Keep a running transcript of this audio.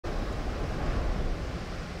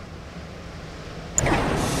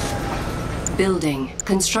Building.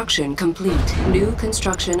 Construction complete. New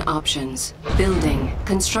construction options. Building.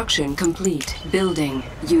 Construction complete. Building.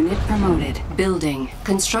 Unit promoted. Building.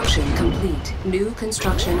 Construction complete. New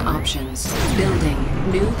construction options.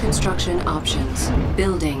 Building. New construction options.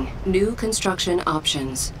 Building. New construction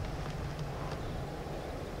options.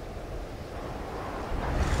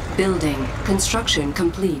 Building. Construction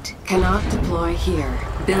complete. Cannot deploy here.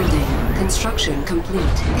 Building. Construction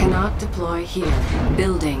complete. Cannot deploy here.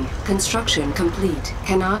 Building. Construction complete.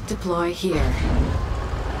 Cannot deploy here.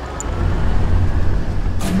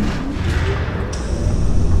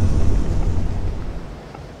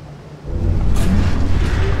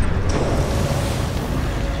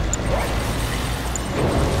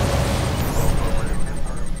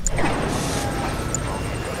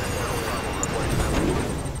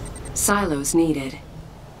 Silos needed.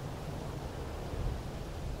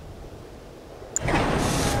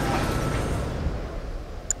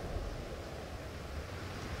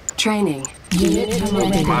 Training. Unit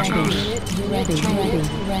ready. Mongoose.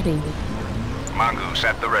 Ready. Mongoose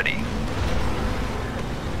at the ready.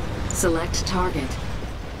 Select target.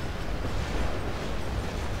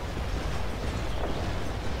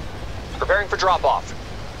 Preparing for drop-off.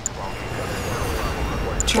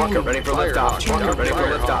 Training. Walker ready for liftoff. Walker ready for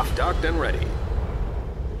liftoff. Docked and ready.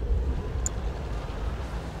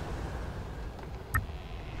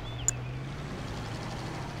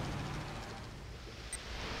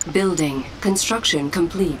 Building. Construction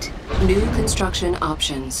complete. New construction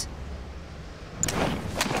options.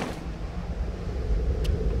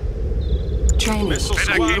 Training. Missile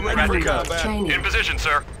squad ready for combat. Training. In position,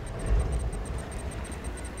 sir.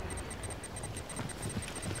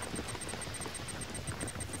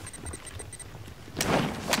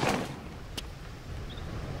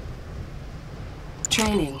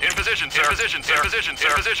 Training. In position, sir. In position, sir. In position, sir.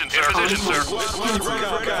 In position, sir. In position, sir. Squad ready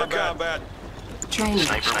for combat. Training.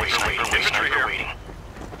 Sniper waiting. Infantry here. Waiting.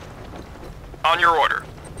 On your order.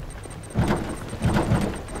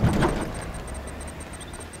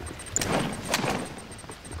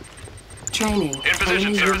 Training. In position,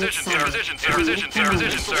 Enemy sir. unit Position, sir. sighted. Position, sir. Position, sir.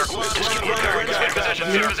 Position, sir. Just give me a turret. In position,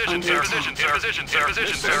 sir. Position, sir. Position, sir. Position, sir.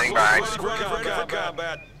 Position, sir. Standing by. Ready for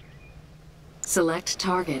combat. Select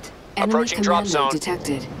target. Enemy Approaching drop commando zone.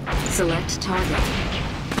 detected. Select target.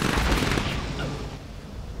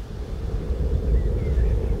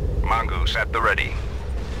 Mongoose at the ready.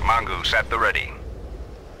 Mongoose at the ready.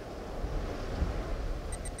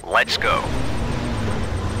 Let's go.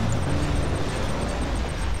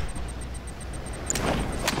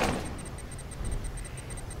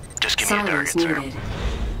 Just give me a Silos target, sir. needed.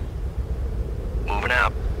 Moving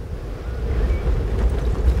out.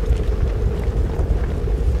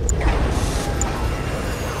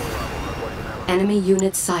 Enemy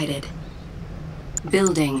unit sighted.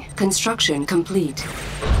 Building. Construction complete.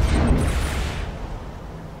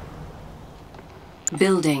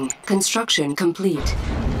 Building. Construction complete.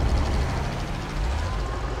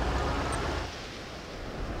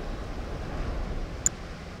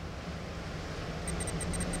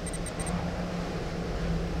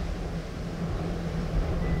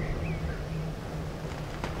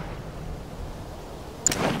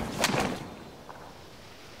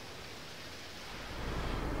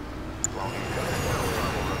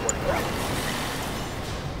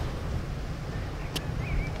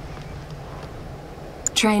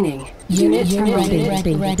 Training. Unit ready.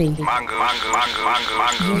 Mongoose.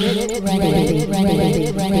 Unit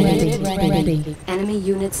ready. Enemy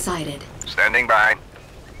unit sighted. Standing by.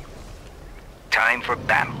 Time for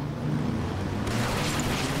battle.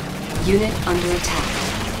 Unit under attack.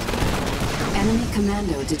 Enemy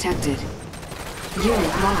commando detected.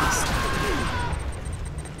 Unit lost.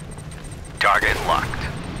 Target locked.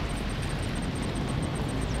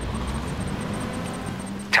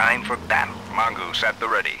 Time for battle. Mongoose at the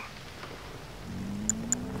ready.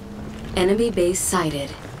 Enemy base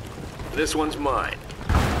sighted. This one's mine.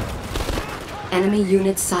 Enemy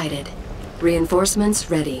unit sighted. Reinforcements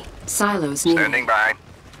ready. Silos needed. Standing by.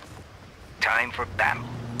 Time for battle.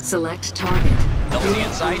 Select target. LZ in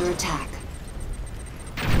Unit sight. under attack.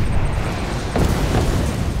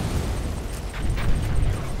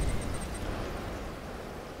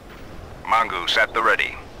 Mongoose at the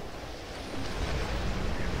ready.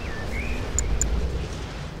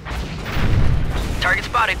 Target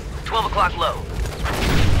spotted. 12 o'clock low.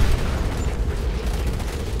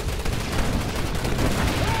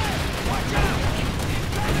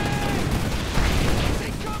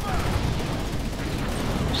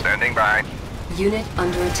 Standing by. Unit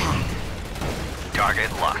under attack.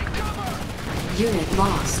 Target locked. Unit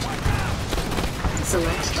lost.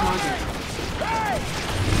 Select target.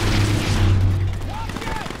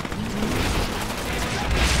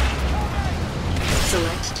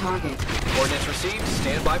 Select target. Coordinates received.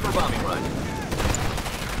 Stand by for bombing run.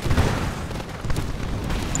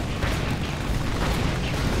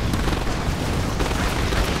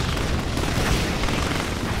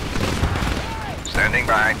 Standing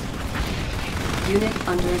by. Unit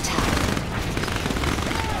under attack.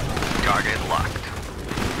 Target locked.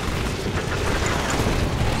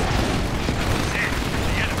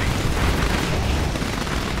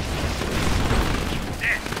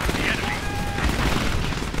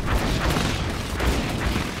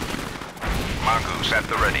 Mongoose at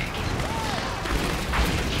the ready.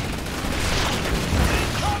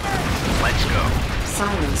 Let's go.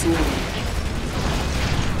 Silos needed.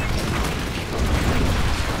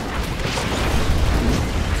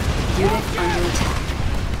 Unit under attack.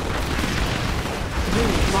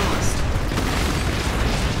 Unit lost.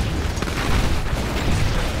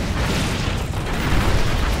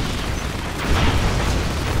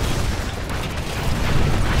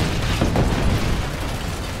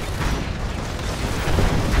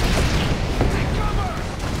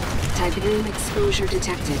 Tiberium exposure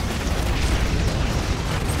detected.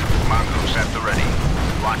 Mongoose at the ready.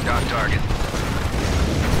 Locked on target.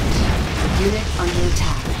 Unit under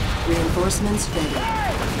attack. Reinforcements ready.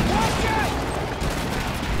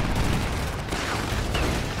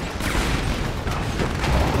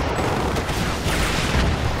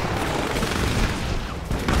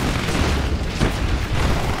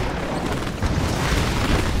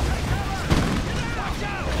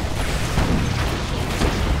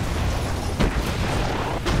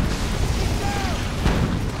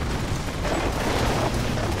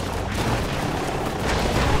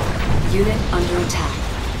 Unit under attack.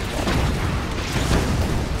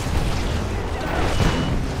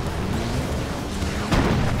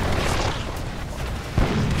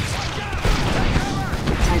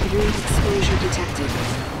 Tiberium exposure detected.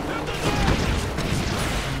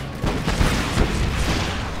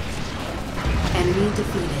 Enemy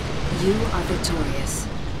defeated. You are victorious.